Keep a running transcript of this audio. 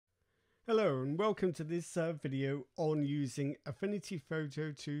Hello and welcome to this video on using Affinity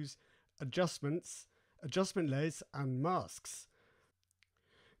Photo to's adjustments, adjustment layers and masks.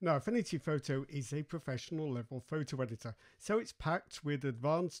 Now Affinity Photo is a professional level photo editor, so it's packed with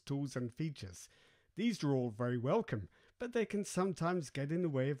advanced tools and features. These are all very welcome, but they can sometimes get in the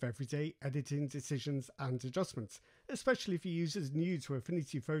way of everyday editing decisions and adjustments, especially for users new to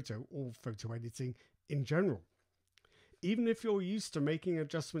Affinity Photo or photo editing in general. Even if you're used to making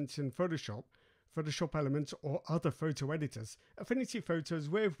adjustments in Photoshop, Photoshop Elements or other photo editors, Affinity Photo's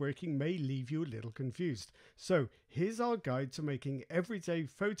way of working may leave you a little confused. So here's our guide to making everyday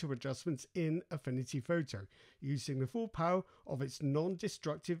photo adjustments in Affinity Photo, using the full power of its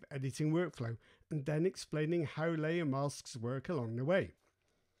non-destructive editing workflow, and then explaining how layer masks work along the way.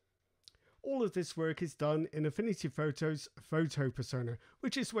 All of this work is done in Affinity Photo's photo persona,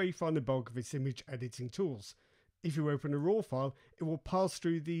 which is where you find the bulk of its image editing tools. If you open a raw file, it will pass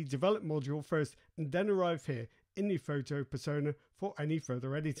through the develop module first and then arrive here in the photo persona for any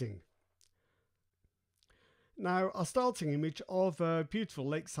further editing. Now, our starting image of a beautiful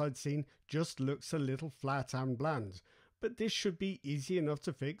lakeside scene just looks a little flat and bland, but this should be easy enough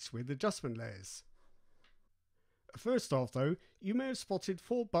to fix with adjustment layers. First off though, you may have spotted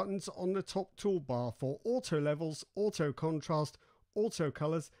 4 buttons on the top toolbar for auto levels, auto contrast, auto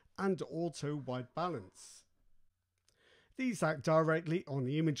colors and auto white balance. These act directly on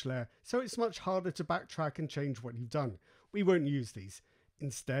the image layer, so it's much harder to backtrack and change what you've done. We won't use these.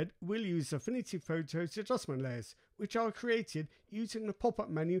 Instead, we'll use Affinity Photo's adjustment layers, which are created using the pop-up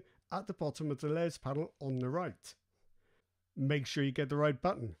menu at the bottom of the layers panel on the right. Make sure you get the right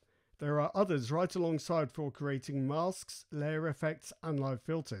button. There are others right alongside for creating masks, layer effects and live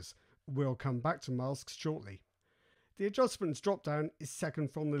filters. We'll come back to masks shortly. The adjustments drop-down is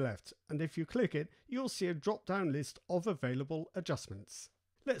second from the left, and if you click it, you'll see a drop-down list of available adjustments.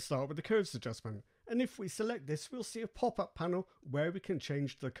 Let's start with the curves adjustment, and if we select this, we'll see a pop-up panel where we can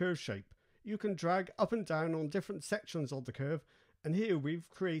change the curve shape. You can drag up and down on different sections of the curve, and here we've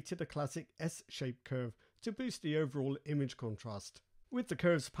created a classic S-shaped curve to boost the overall image contrast. With the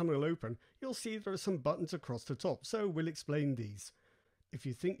curves panel open, you'll see there are some buttons across the top, so we'll explain these. If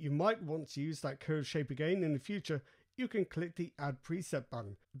you think you might want to use that curve shape again in the future, you can click the Add Preset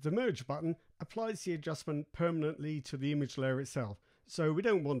button. The Merge button applies the adjustment permanently to the image layer itself, so we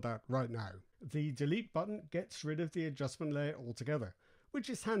don't want that right now. The Delete button gets rid of the adjustment layer altogether, which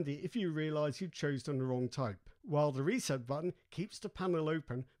is handy if you realise you've chosen the wrong type, while the Reset button keeps the panel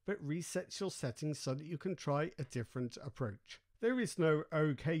open but resets your settings so that you can try a different approach. There is no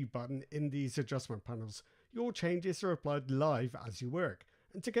OK button in these adjustment panels. Your changes are applied live as you work.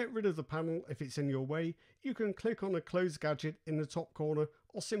 And to get rid of the panel if it's in your way, you can click on a close gadget in the top corner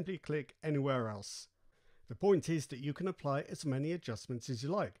or simply click anywhere else. The point is that you can apply as many adjustments as you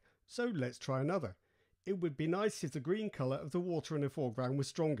like, so let's try another. It would be nice if the green colour of the water in the foreground was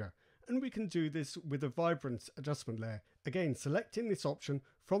stronger, and we can do this with a Vibrance adjustment layer, again selecting this option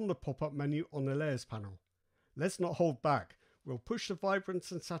from the pop-up menu on the layers panel. Let's not hold back, we'll push the Vibrance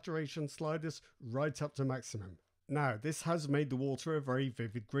and saturation sliders right up to maximum. Now, this has made the water a very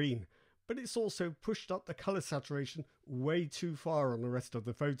vivid green, but it's also pushed up the colour saturation way too far on the rest of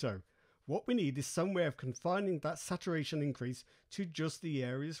the photo. What we need is some way of confining that saturation increase to just the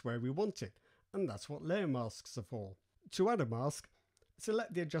areas where we want it, and that's what layer masks are for. To add a mask,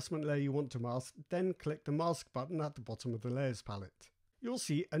 select the adjustment layer you want to mask, then click the Mask button at the bottom of the Layers palette. You'll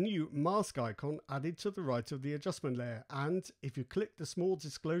see a new mask icon added to the right of the adjustment layer, and if you click the small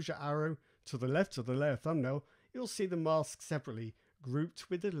disclosure arrow to the left of the layer thumbnail, you'll see the mask separately, grouped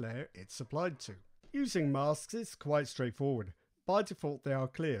with the layer it's applied to. Using masks is quite straightforward. By default they are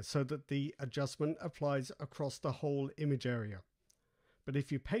clear so that the adjustment applies across the whole image area. But if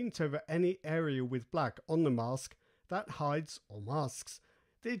you paint over any area with black on the mask, that hides or masks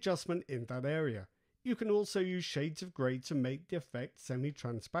the adjustment in that area. You can also use shades of grey to make the effect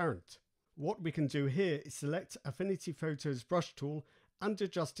semi-transparent. What we can do here is select Affinity Photo's brush tool and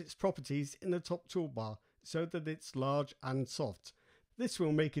adjust its properties in the top toolbar so that it's large and soft. This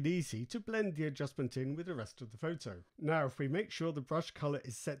will make it easy to blend the adjustment in with the rest of the photo. Now if we make sure the brush colour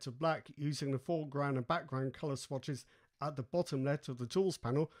is set to black using the foreground and background colour swatches at the bottom left of the tools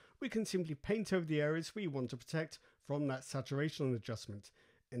panel, we can simply paint over the areas we want to protect from that saturation adjustment.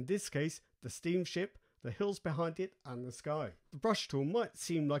 In this case, the steamship, the hills behind it and the sky. The brush tool might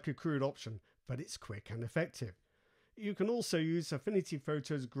seem like a crude option, but it's quick and effective. You can also use Affinity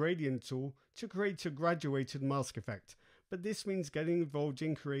Photo's gradient tool to create a graduated mask effect, but this means getting involved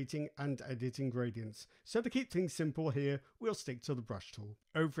in creating and editing gradients. So to keep things simple here, we'll stick to the brush tool.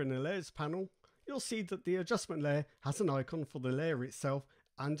 Over in the layers panel, you'll see that the adjustment layer has an icon for the layer itself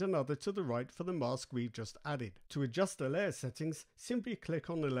and another to the right for the mask we've just added. To adjust the layer settings, simply click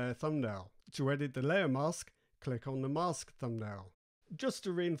on the layer thumbnail. To edit the layer mask, click on the mask thumbnail. Just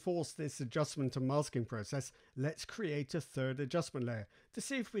to reinforce this adjustment and masking process, let's create a third adjustment layer to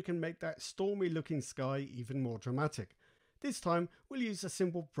see if we can make that stormy looking sky even more dramatic. This time we'll use a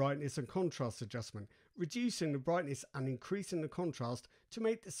simple brightness and contrast adjustment, reducing the brightness and increasing the contrast to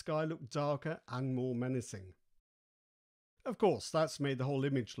make the sky look darker and more menacing. Of course, that's made the whole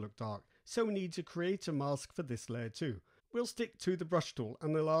image look dark, so we need to create a mask for this layer too. We'll stick to the brush tool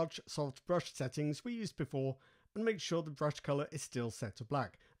and the large soft brush settings we used before and make sure the brush color is still set to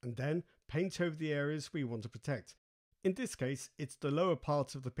black, and then paint over the areas we want to protect. In this case, it's the lower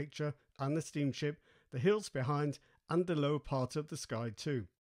part of the picture and the steamship, the hills behind, and the lower part of the sky too.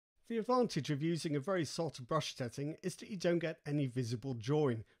 The advantage of using a very soft brush setting is that you don't get any visible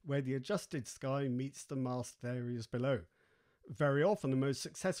join where the adjusted sky meets the masked areas below. Very often the most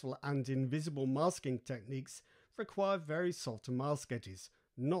successful and invisible masking techniques require very soft mask edges,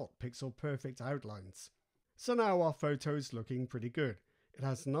 not pixel perfect outlines. So now our photo is looking pretty good. It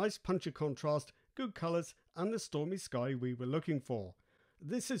has nice punchy contrast, good colours, and the stormy sky we were looking for.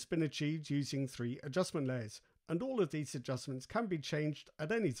 This has been achieved using 3 adjustment layers, and all of these adjustments can be changed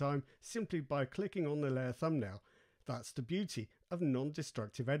at any time simply by clicking on the layer thumbnail. That's the beauty of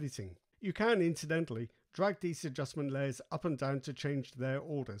non-destructive editing. You can, incidentally, drag these adjustment layers up and down to change their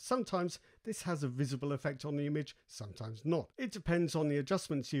order. Sometimes this has a visible effect on the image, sometimes not. It depends on the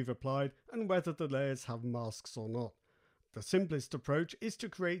adjustments you've applied and whether the layers have masks or not. The simplest approach is to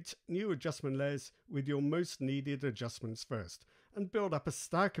create new adjustment layers with your most needed adjustments first, and build up a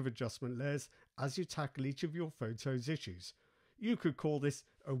stack of adjustment layers as you tackle each of your photo's issues. You could call this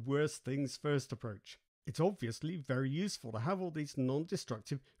a worst things first approach. It's obviously very useful to have all these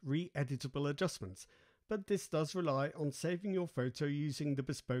non-destructive, re-editable adjustments, but this does rely on saving your photo using the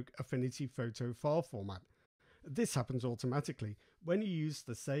bespoke Affinity Photo file format. This happens automatically when you use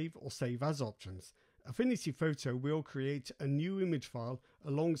the Save or Save As options. Affinity Photo will create a new image file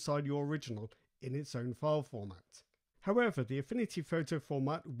alongside your original in its own file format. However, the Affinity Photo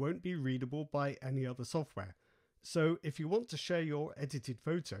format won't be readable by any other software. So if you want to share your edited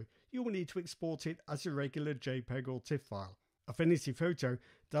photo, you will need to export it as a regular JPEG or TIFF file. Affinity Photo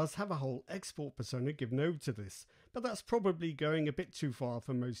does have a whole export persona given over to this, but that's probably going a bit too far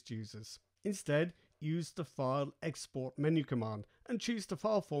for most users. Instead, use the File Export menu command and choose the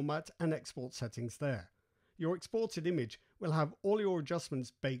file format and export settings there. Your exported image will have all your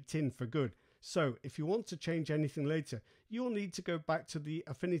adjustments baked in for good, so if you want to change anything later, you'll need to go back to the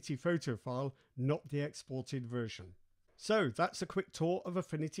Affinity Photo file, not the exported version. So that's a quick tour of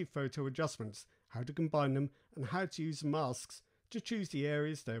Affinity Photo adjustments, how to combine them, and how to use masks to choose the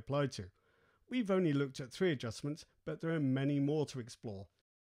areas they apply to. We've only looked at 3 adjustments, but there are many more to explore.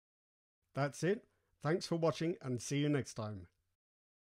 That's it. Thanks for watching and see you next time.